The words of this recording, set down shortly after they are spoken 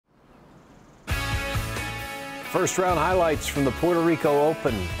First round highlights from the Puerto Rico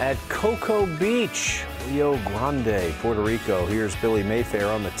Open at Coco Beach, Rio Grande, Puerto Rico. Here's Billy Mayfair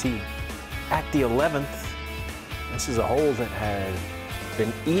on the tee at the 11th. This is a hole that has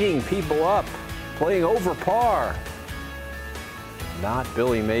been eating people up, playing over par. Not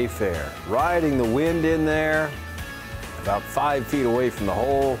Billy Mayfair. Riding the wind in there, about 5 feet away from the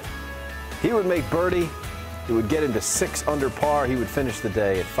hole. He would make birdie. He would get into 6 under par. He would finish the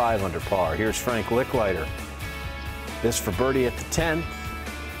day at 5 under par. Here's Frank Licklider. This for birdie at the 10th.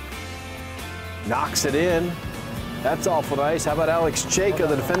 Knocks it in. That's awful nice. How about Alex Chayka,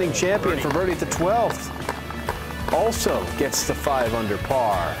 the defending champion, for birdie at the 12th? Also gets to 5 under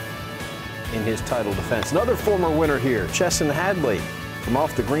par in his title defense. Another former winner here, Chesson Hadley, from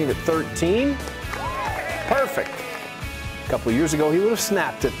off the green at 13. Perfect. A couple of years ago, he would have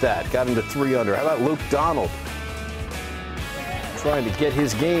snapped at that. Got into 3 under. How about Luke Donald? Trying to get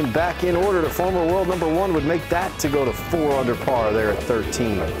his game back in order. The former world #1 would make that to go to 4 under par there at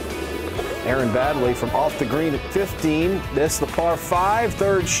 13. Aaron Baddeley from off the green at 15. This the par 5,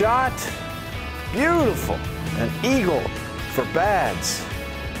 third shot. Beautiful. An eagle for Bads.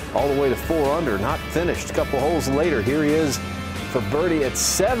 All the way to 4 under, not finished. A couple holes later, here he is for birdie at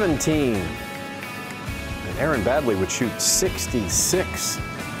 17. And Aaron Baddeley would shoot 66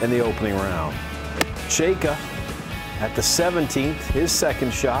 in the opening round. Chayka at the 17th, his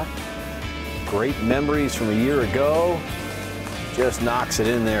second shot. Great memories from a year ago. Just knocks it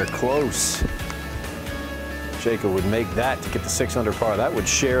in there close. Chayka would make that to get the 6 under par. That would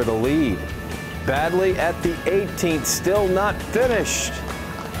share the lead. Baddeley at the 18th, still not finished.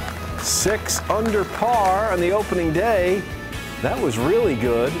 6 under par on the opening day. That was really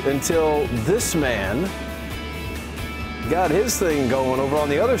good until this man got his thing going over on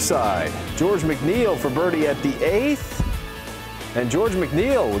the other side. George McNeil for birdie at the 8th. And George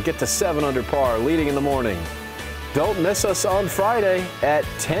McNeil would get to 7 under par, leading in the morning. Don't miss us on Friday at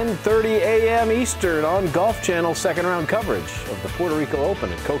 10:30 a.m. Eastern on Golf Channel, second round coverage of the Puerto Rico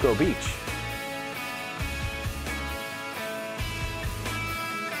Open at Coco Beach.